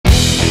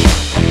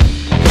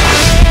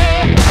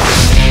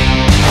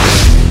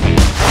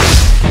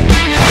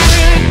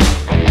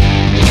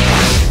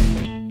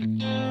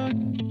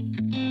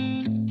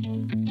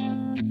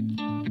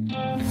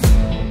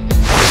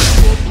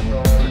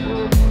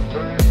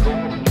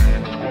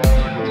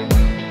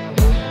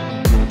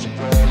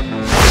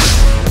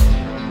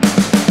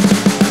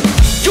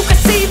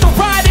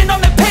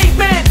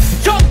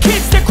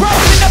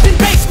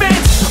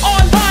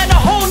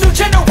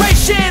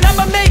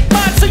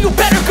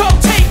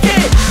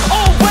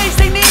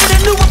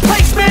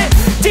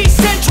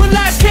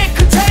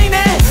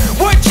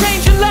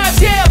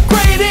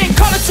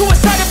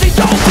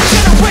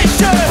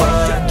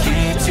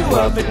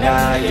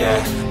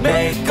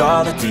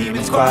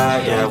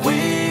quiet, yeah.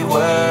 We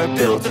were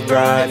built to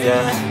thrive,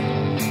 yeah.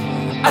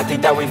 I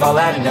think that we've all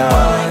had enough.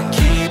 What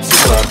keeps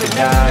you up at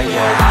night,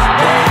 yeah.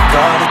 Make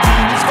all the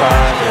demons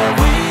quiet, yeah.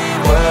 We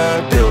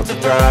were built to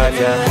thrive,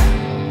 yeah.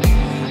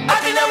 I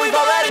think that we've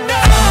all had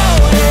enough.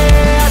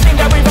 Yeah, I think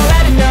that we've all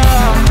had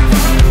enough.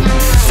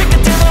 Sick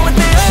of dealing with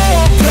the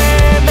old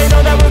plan. They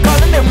know that we're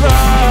calling it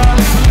wrong.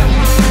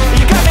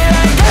 You got me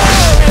like,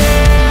 oh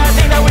yeah, I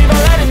think that we've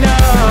all had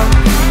enough.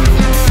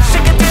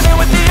 Sick of dealing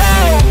with the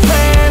old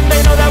plan.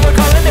 They know that we're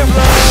calling it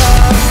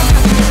wrong.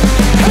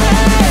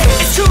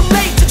 Hey, it's too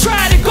late to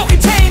try to go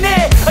contain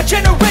it. A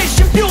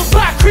generation fueled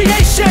by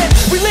creation.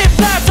 We live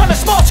lives on a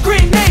small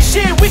screen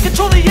nation. We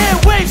control the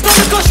airwaves, no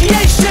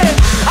negotiation.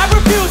 I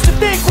refuse to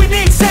think we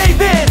need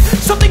saving.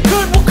 Something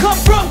good will come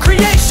from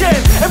creation.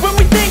 And when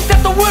we think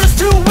that the world is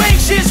too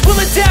anxious, we'll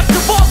adapt,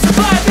 evolve,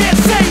 survive and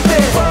save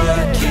it.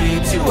 What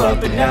keeps you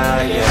up at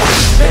night, yeah.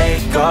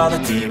 Make all the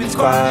demons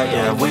quiet,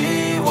 yeah.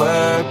 We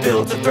were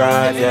built to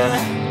thrive, yeah.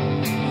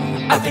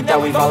 I think that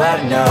we've all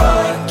had enough.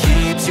 What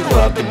keeps you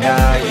up at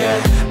night, yeah.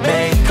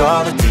 Make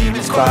all the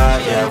demons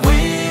quiet, yeah.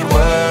 We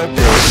were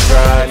built to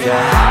thrive,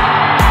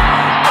 yeah.